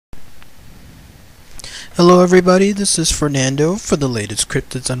Hello everybody, this is Fernando for the latest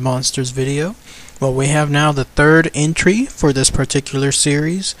Cryptids and Monsters video. Well, we have now the third entry for this particular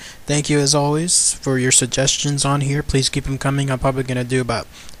series. Thank you as always for your suggestions on here. Please keep them coming. I'm probably going to do about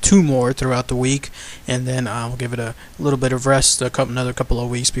 2 more throughout the week, and then I'll give it a little bit of rest, another couple of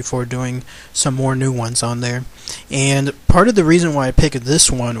weeks before doing some more new ones on there. And part of the reason why I picked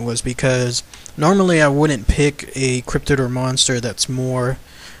this one was because normally I wouldn't pick a cryptid or monster that's more,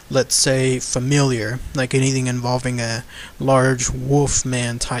 let's say, familiar, like anything involving a large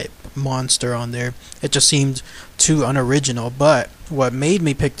wolfman type monster on there. It just seemed too unoriginal. But what made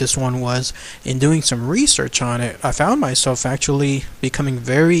me pick this one was, in doing some research on it, I found myself actually becoming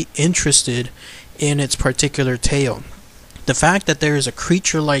very interested in its particular tale. The fact that there is a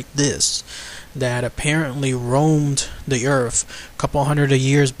creature like this that apparently roamed the earth a couple hundred of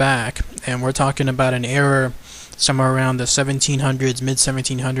years back, and we're talking about an era somewhere around the 1700s,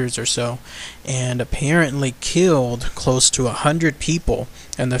 mid-1700s or so, and apparently killed close to 100 people.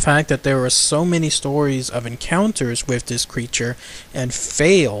 And the fact that there were so many stories of encounters with this creature and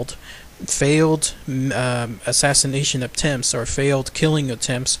failed assassination attempts or failed killing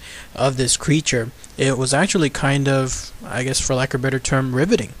attempts of this creature, it was actually kind of, I guess for lack of a better term,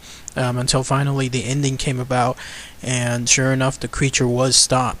 riveting. Until finally the ending came about, and sure enough the creature was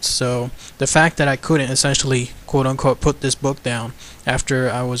stopped. So the fact that I couldn't essentially quote unquote put this book down after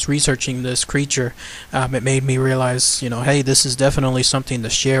I was researching this creature, it made me realize, hey, this is definitely something to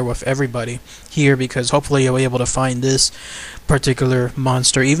share with everybody here, because hopefully you'll be able to find this particular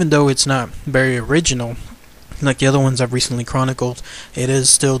monster, even though it's not very original like the other ones I've recently chronicled. It is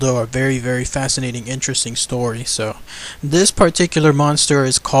still, though, a very, very fascinating, interesting story. So this particular monster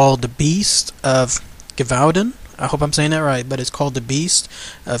is called the Beast of Gevaudan. I hope I'm saying that right, but it's called the Beast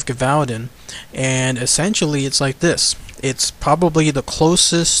of Gevaudan. And essentially it's like this. It's probably the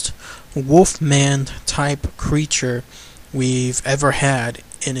closest wolfman type creature we've ever had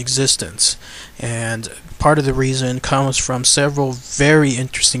in existence, and part of the reason comes from several very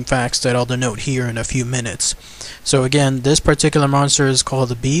interesting facts that I'll denote here in a few minutes. So again, this particular monster is called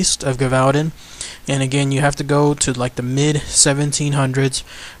the Beast of Gevaudan, and again, you have to go to like the mid 1700s,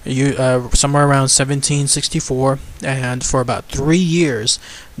 somewhere around 1764, and for about 3 years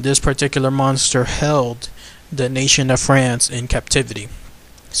this particular monster held the nation of France in captivity.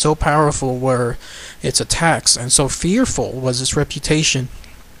 So powerful were its attacks, and so fearful was its reputation,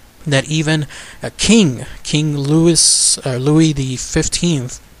 that even a King Louis the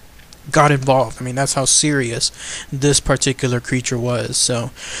 15th got involved. I mean, that's how serious this particular creature was.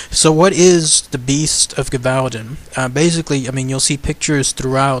 So what is the Beast of Gevaudan? Basically, I mean, you'll see pictures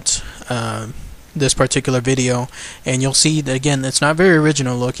throughout this particular video, and you'll see that again it's not very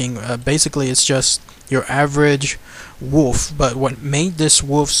original looking. Basically it's just your average wolf, but what made this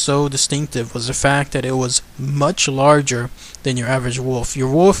wolf so distinctive was the fact that it was much larger than your average wolf.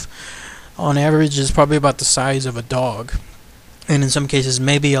 Your wolf on average is probably about the size of a dog, and in some cases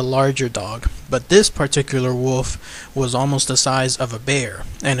maybe a larger dog, but this particular wolf was almost the size of a bear.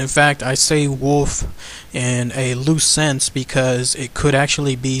 And in fact, I say wolf in a loose sense because it could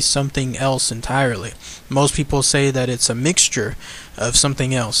actually be something else entirely. Most people say that it's a mixture of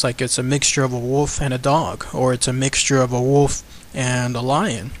something else, like it's a mixture of a wolf and a dog, or it's a mixture of a wolf and a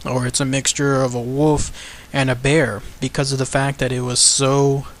lion, or it's a mixture of a wolf and a bear, because of the fact that it was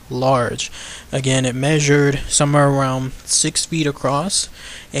so large. Again, it measured somewhere around 6 feet across,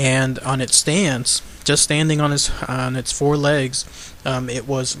 and on its stance, just standing on its 4 legs, it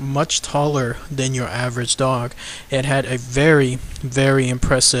was much taller than your average dog. It had a very, very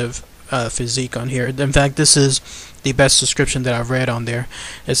impressive physique on here. In fact, this is the best description that I've read on there.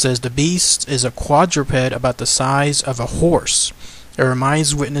 It says the beast is a quadruped about the size of a horse. It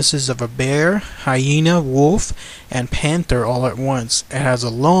reminds witnesses of a bear, hyena, wolf, and panther all at once. It has a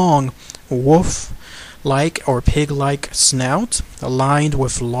long wolf-like or pig-like snout, aligned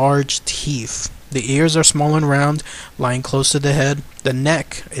with large teeth. The ears are small and round, lying close to the head. The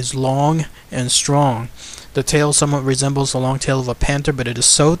neck is long and strong. The tail somewhat resembles the long tail of a panther, but it is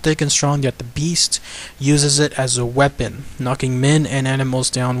so thick and strong that the beast uses it as a weapon, knocking men and animals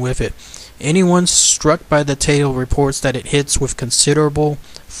down with it. Anyone struck by the tail reports that it hits with considerable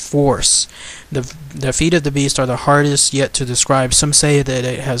force. The feet of the beast are the hardest yet to describe. Some say that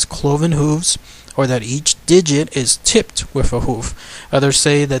it has cloven hooves, or that each digit is tipped with a hoof. Others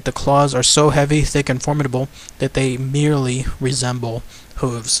say that the claws are so heavy, thick, and formidable that they merely resemble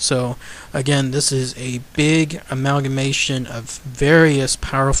hooves. So again, this is a big amalgamation of various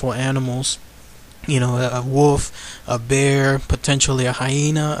powerful animals. A wolf, a bear, potentially a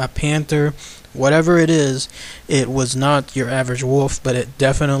hyena, a panther, whatever it is, it was not your average wolf, but it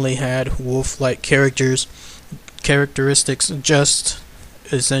definitely had wolf-like characteristics, just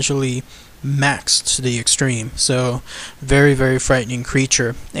essentially maxed to the extreme. So very, very frightening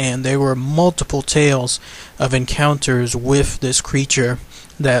creature. And there were multiple tales of encounters with this creature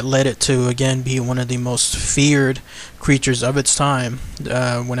that led it to again be one of the most feared creatures of its time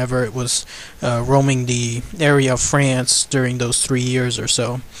whenever it was roaming the area of France during those 3 years or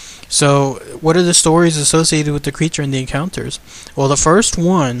so. So what are the stories associated with the creature and the encounters? Well, the first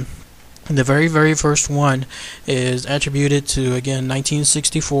one, the very, very first one, is attributed to, again,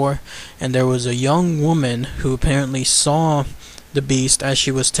 1964, and there was a young woman who apparently saw the beast as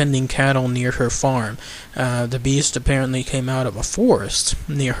she was tending cattle near her farm. The beast apparently came out of a forest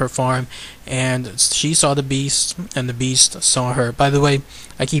near her farm, and she saw the beast, and the beast saw her. By the way,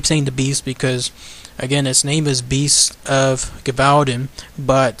 I keep saying the beast because, again, its name is Beast of Gevaudan,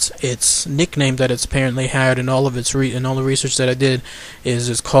 but its nickname that it's apparently had in all of its in all the research that I did is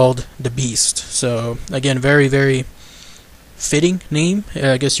it's called the Beast. So again, very, very fitting name,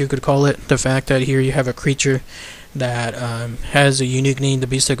 I guess you could call it. The fact that here you have a creature that has a unique name, the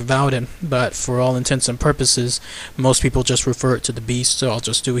Beast of Gevaudan, but for all intents and purposes, most people just refer it to the Beast, so I'll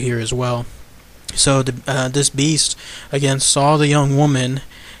just do here as well. So this beast, again, saw the young woman,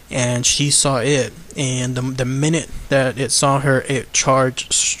 and she saw it, and the minute that it saw her, it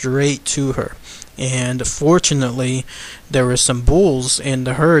charged straight to her. And fortunately, there were some bulls in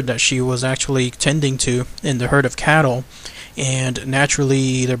the herd that she was actually tending to, in the herd of cattle, and naturally,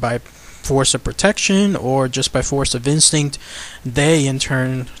 either by force of protection or just by force of instinct, they in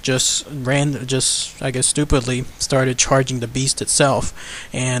turn just I guess stupidly started charging the beast itself,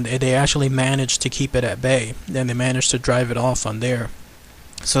 and they actually managed to keep it at bay, and they managed to drive it off on there.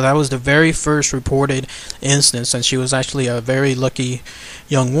 So that was the very first reported instance, and she was actually a very lucky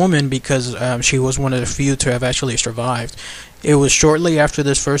young woman because she was one of the few to have actually survived. It was shortly after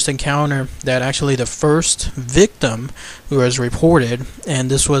this first encounter that actually the first victim was reported, and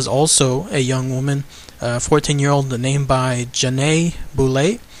this was also a young woman, 14-year-old, named by Janae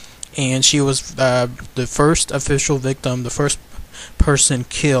Boulet, and she was the first official victim, the first person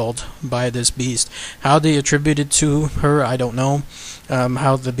killed by this beast. How they attributed to her, I don't know.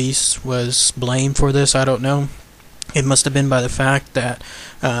 How the beast was blamed for this, I don't know. It must have been by the fact that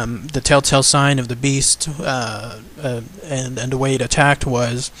the telltale sign of the beast and the way it attacked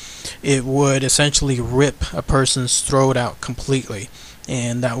was it would essentially rip a person's throat out completely.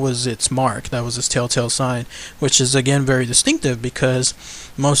 And that was its mark, that was its telltale sign, which is again very distinctive because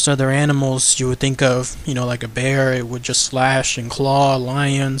most other animals you would think of, you know, like a bear, it would just slash and claw.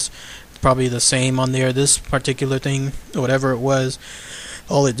 Lions, probably the same on there. This particular thing, whatever it was,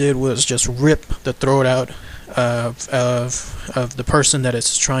 all it did was just rip the throat out of the person that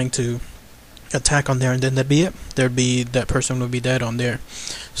it's trying to attack on there, and then that person would be dead on there.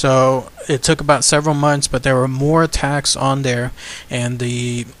 So it took about several months, but there were more attacks on there, and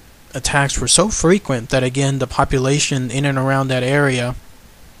the attacks were so frequent that again the population in and around that area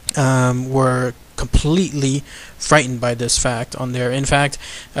were completely frightened by this fact on there. In fact,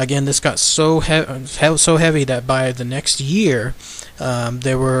 again, this got so heavy that by the next year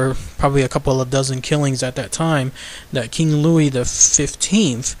there were probably a couple of dozen killings at that time that King Louis the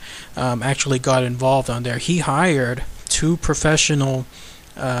 15th actually got involved on there. He hired 2 professional,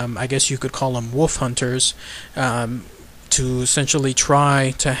 I guess you could call them wolf hunters, to essentially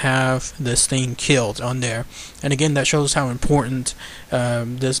try to have this thing killed on there. And again, that shows how important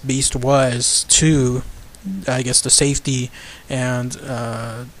this beast was to, I guess, the safety and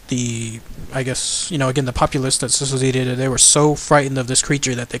I guess, you know, again, the populace that's associated. They were so frightened of this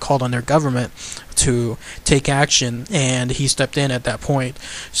creature that they called on their government to take action, and he stepped in at that point.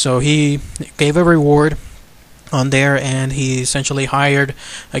 So he gave a reward on there, and he essentially hired,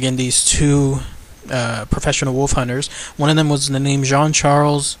 again, these 2 professional wolf hunters. One of them was the name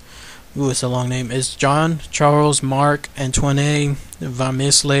Jean-Charles, it's a long name, is Jean-Charles Marc Antoine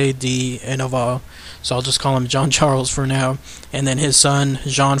Vamisle de Enoval, so I'll just call him Jean-Charles for now, and then his son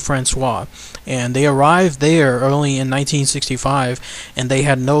Jean-Francois. And they arrived there early in 1965, and they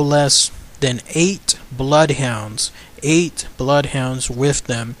had no less than 8 bloodhounds with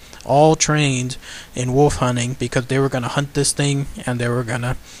them, all trained in wolf hunting, because they were going to hunt this thing, and they were going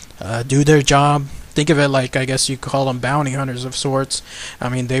to do their job. Think of it like, I guess you call them bounty hunters of sorts. I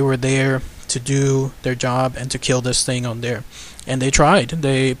mean, they were there to do their job and to kill this thing on there. And they tried.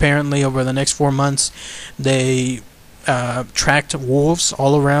 They apparently, over the next 4 months, they tracked wolves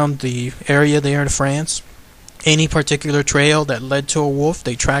all around the area there in France. any particular trail that led to a wolf.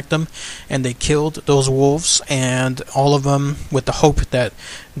 They tracked them and they killed those wolves, and all of them with the hope that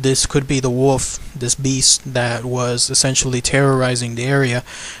this could be the wolf, this beast that was essentially terrorizing the area.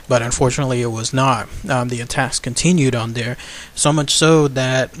 But unfortunately it was not. The attacks continued on there, so much so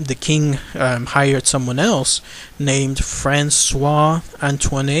that the king hired someone else named Francois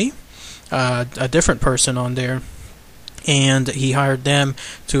Antoine, a different person on there, and he hired them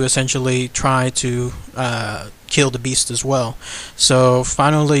to essentially try to kill the beast as well. So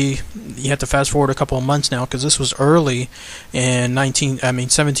finally, you have to fast forward a couple of months now, because this was early in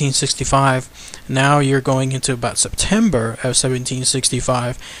 1765. Now you're going into about September of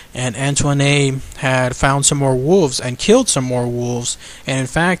 1765, and Antoine had found some more wolves and killed some more wolves. And in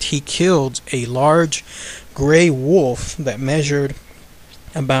fact, he killed a large gray wolf that measured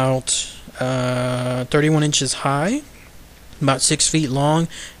about 31 inches high, about 6 feet long,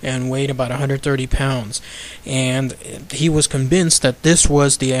 and weighed about 130 pounds. And he was convinced that this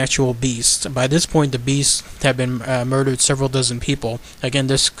was the actual beast. By this point, the beast had been murdered several dozen people. Again,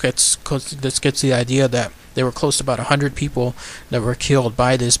 this gets the idea that there were close to about 100 people that were killed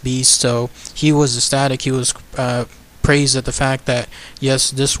by this beast. So he was ecstatic. He was praised at the fact that,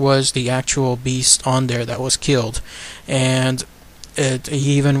 yes, this was the actual beast on there that was killed. And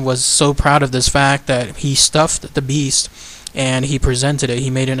he even was so proud of this fact that he stuffed the beast and he presented it. He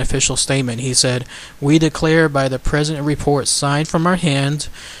made an official statement. He said, "We declare by the present report signed from our hand,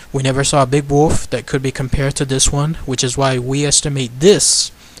 we never saw a big wolf that could be compared to this one, which is why we estimate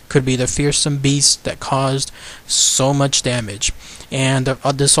this could be the fearsome beast that caused so much damage." And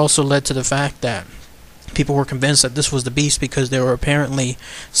this also led to the fact that people were convinced that this was the beast because there were apparently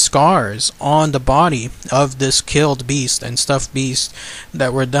scars on the body of this killed beast and stuffed beast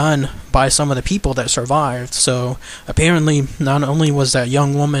that were done by some of the people that survived. So apparently, not only was that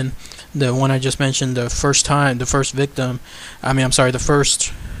young woman, the one I just mentioned, the first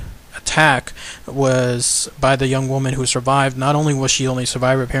attack was by the young woman who survived. Not only was she the only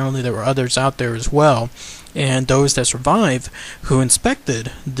survivor, apparently there were others out there as well. And those that survived, who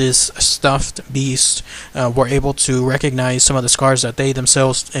inspected this stuffed beast, were able to recognize some of the scars that they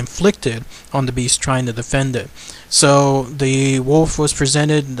themselves inflicted on the beast trying to defend it. So the wolf was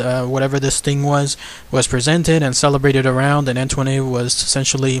presented, whatever this thing was presented and celebrated around, and Antoine was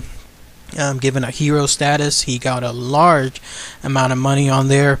essentially given a hero status. He got a large amount of money on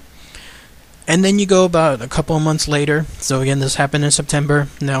there. And then you go about a couple of months later. So again, this happened in September.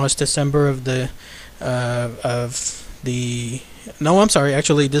 Now it's December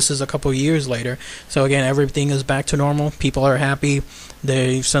actually this is a couple years later. So again, everything is back to normal. People are happy.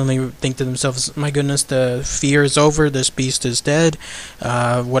 They suddenly think to themselves, my goodness, the fear is over. This beast is dead.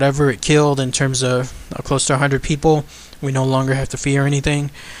 Whatever it killed in terms of close to 100 people, we no longer have to fear anything.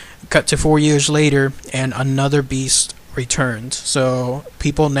 Cut to 4 years later, and another beast returned. So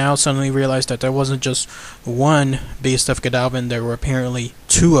people now suddenly realized that there wasn't just one Beast of Gevaudan, there were apparently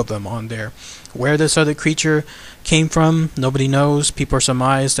two of them on there. Where this other creature came from, nobody knows. People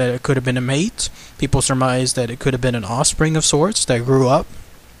surmised that it could have been a mate. People surmised that it could have been an offspring of sorts that grew up.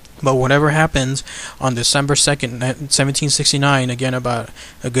 But whatever happened, on December 2nd, 1769, again about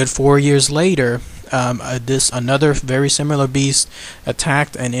a good 4 years later, another very similar beast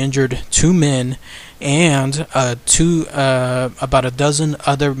attacked and injured 2 men, and about a dozen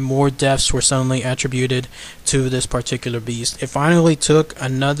other more deaths were suddenly attributed to this particular beast. It finally took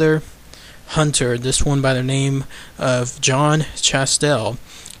another hunter, this one by the name of John Chastel,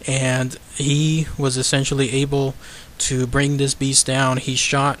 and he was essentially able to bring this beast down. He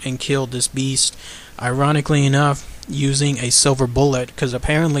shot and killed this beast, ironically enough, using a silver bullet, because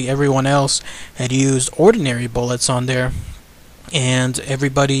apparently everyone else had used ordinary bullets on there. And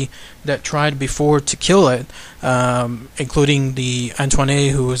everybody that tried before to kill it, including the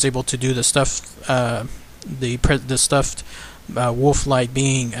Antoine, who was able to do the stuffed wolf-like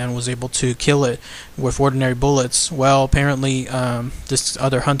being and was able to kill it with ordinary bullets. Well, apparently this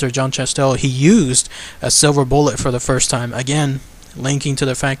other hunter, John Chastel, he used a silver bullet for the first time. Again, linking to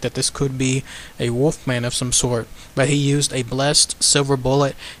the fact that this could be a wolfman of some sort. But he used a blessed silver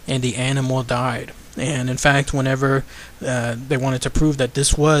bullet, and the animal died. And in fact, whenever they wanted to prove that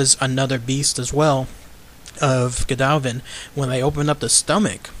this was another beast as well of Gevaudan, when they opened up the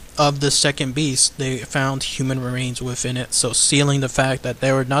stomach of the second beast, they found human remains within it, so sealing the fact that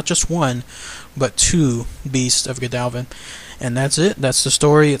there were not just one, but two beasts of Gevaudan. And that's it. That's the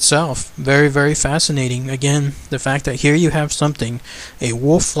story itself. Very, very fascinating. Again, the fact that here you have something, a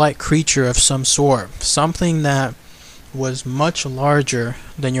wolf-like creature of some sort, something that was much larger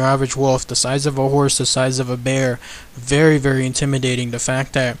than your average wolf, the size of a horse, the size of a bear. Very, very intimidating. The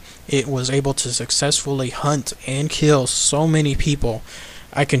fact that it was able to successfully hunt and kill so many people,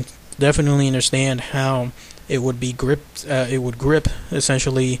 I can definitely understand how it would be gripped. It would grip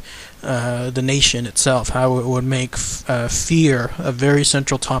essentially the nation itself. How it would make fear a very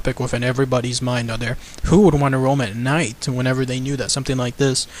central topic within everybody's mind out there. Who would want to roam at night whenever they knew that something like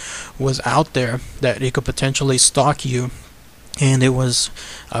this was out there, that it could potentially stalk you? And it was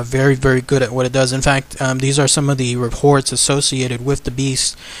very, very good at what it does. In fact, these are some of the reports associated with the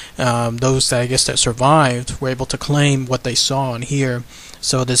beast. Those that I guess that survived were able to claim what they saw and hear.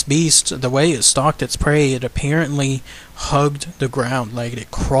 So this beast, the way it stalked its prey, it apparently hugged the ground, like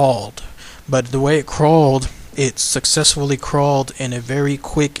it crawled. But the way it crawled, it successfully crawled in a very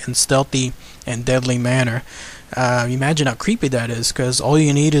quick and stealthy and deadly manner. Imagine how creepy that is, because all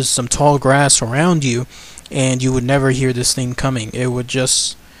you need is some tall grass around you, and you would never hear this thing coming. It would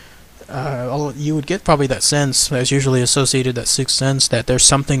just, you would get probably that sense that's usually associated, that sixth sense, that there's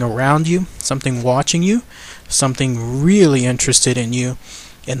something around you, something watching you, something really interested in you,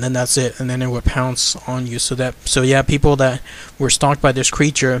 and then that's it, and then it would pounce on you. So yeah, people that were stalked by this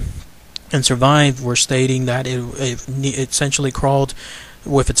creature and survived were stating that it essentially crawled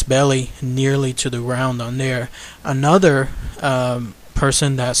with its belly nearly to the ground on there. Another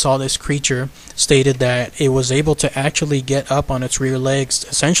person that saw this creature stated that it was able to actually get up on its rear legs,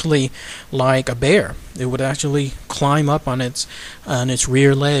 essentially like a bear. It would actually climb up on its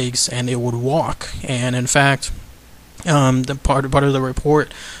rear legs, and it would walk. And in fact, the part of the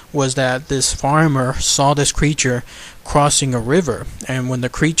report was that this farmer saw this creature crossing a river, and when the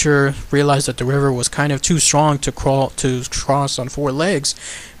creature realized that the river was kind of too strong to cross on four legs,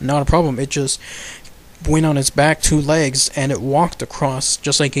 not a problem, it just went on its back two legs and it walked across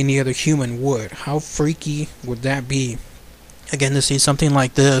just like any other human would. How freaky would that be? Again, to see something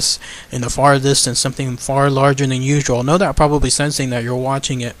like this in the far distance, something far larger than usual. No doubt probably sensing that you're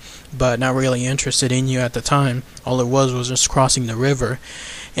watching it, but not really interested in you at the time. All it was just crossing the river.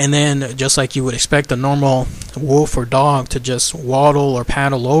 And then, just like you would expect a normal wolf or dog to just waddle or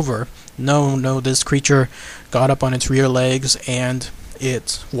paddle over, no, this creature got up on its rear legs and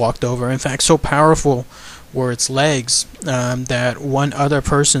it walked over. In fact, so powerful were its legs that one other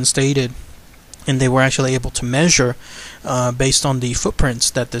person stated, and they were actually able to measure, based on the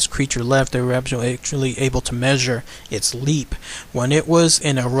footprints that this creature left, they were actually able to measure its leap. When it was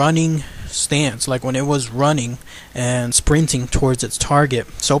in a running stance, like when it was running and sprinting towards its target,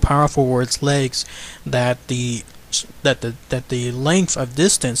 so powerful were its legs that the length of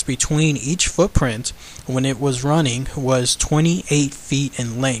distance between each footprint when it was running was 28 feet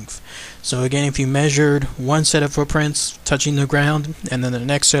in length. So again, if you measured one set of footprints touching the ground and then the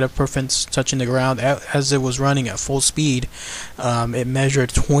next set of footprints touching the ground as it was running at full speed, it measured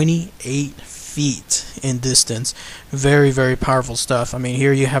 28 feet in distance. Very, very powerful stuff. I mean,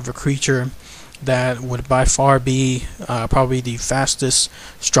 here you have a creature that would by far be probably the fastest,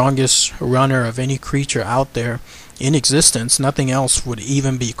 strongest runner of any creature out there in existence. Nothing else would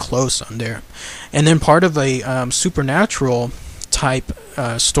even be close on there. And then part of a supernatural type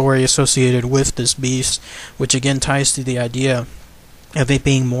story associated with this beast, which again ties to the idea of it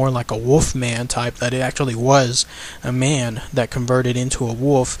being more like a wolf man type, that it actually was a man that converted into a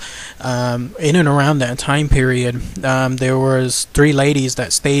wolf. In and around that time period, there was three ladies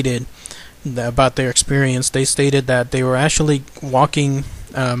that stated about their experience. They stated that they were actually walking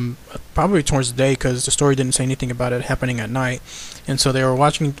probably towards the day, because the story didn't say anything about it happening at night, and so they were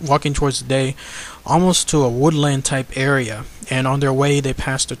walking towards the day, almost to a woodland type area, and on their way they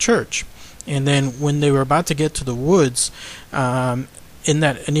passed a church. And then when they were about to get to the woods, in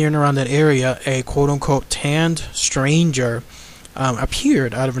that near and around that area, a quote-unquote tanned stranger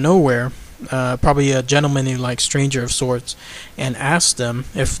appeared out of nowhere, probably a gentlemanly-like stranger of sorts, and asked them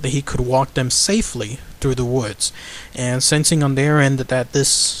if he could walk them safely through the woods. And sensing on their end that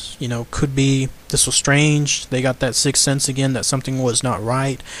this, this was strange, they got that sixth sense again that something was not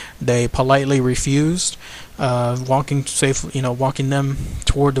right. They politely refused walking them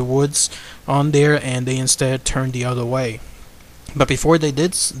toward the woods on there, and they instead turned the other way. But before they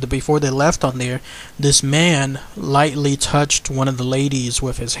left on there, this man lightly touched one of the ladies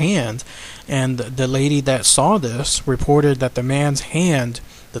with his hand, and the lady that saw this reported that the man's hand,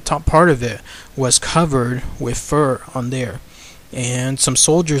 the top part of it, was covered with fur on there. And some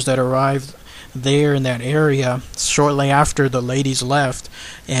soldiers that arrived there in that area shortly after the ladies left,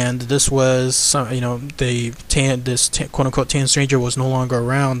 and this was this quote unquote tan stranger was no longer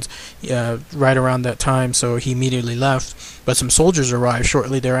around right around that time, so he immediately left. But some soldiers arrived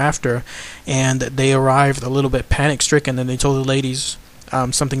shortly thereafter, and they arrived a little bit panic stricken, and they told the ladies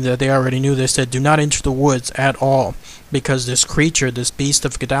something that they already knew. They said, do not enter the woods at all, because this creature, this Beast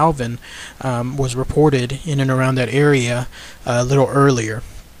of Gevaudan, was reported in and around that area a little earlier,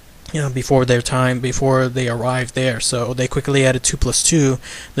 before their time, before they arrived there. So they quickly added 2 plus 2,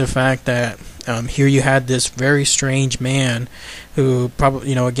 the fact that here you had this very strange man who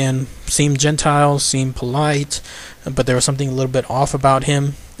probably, again, seemed Gentile, seemed polite, but there was something a little bit off about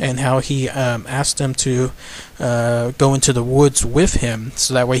him, and how he asked them to go into the woods with him,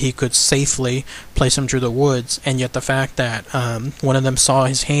 so that way he could safely place him through the woods. And yet the fact that one of them saw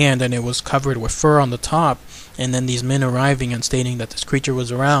his hand and it was covered with fur on the top, and then these men arriving and stating that this creature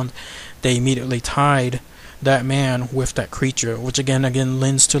was around, they immediately tied that man with that creature, which again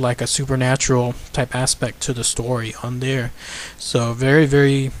lends to like a supernatural type aspect to the story on there. So very,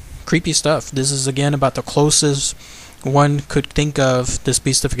 very creepy stuff. This is again about the closest one could think of this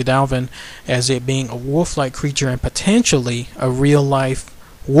Beast of Gevaudan as it being a wolf-like creature and potentially a real-life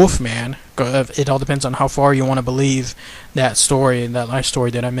wolfman. It all depends on how far you want to believe that story, that life story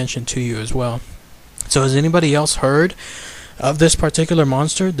that I mentioned to you as well. So has anybody else heard of this particular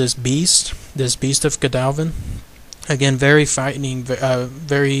monster, this Beast of Gevaudan? Again, very frightening,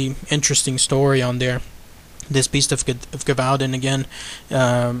 very interesting story on there. This Beast of Gevaudan, again,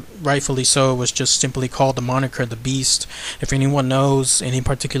 rightfully so, was just simply called the moniker the Beast. If anyone knows any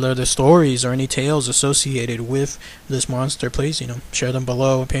particular other stories or any tales associated with this monster, please, share them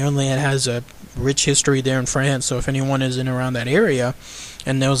below. Apparently it has a rich history there in France, so if anyone is in around that area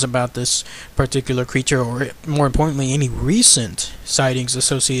and knows about this particular creature, or more importantly any recent sightings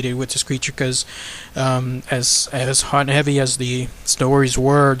associated with this creature, because as hot and heavy as the stories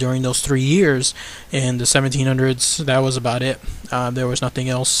were during those 3 years in the 1700s, that was about it. There was nothing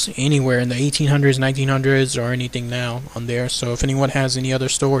else anywhere in the 1800s, 1900s, or anything now on there. So if anyone has any other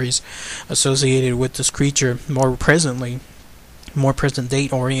stories associated with this creature more present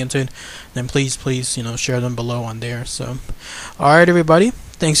date oriented, then please share them below on there. So alright everybody,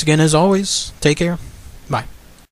 thanks again as always, take care.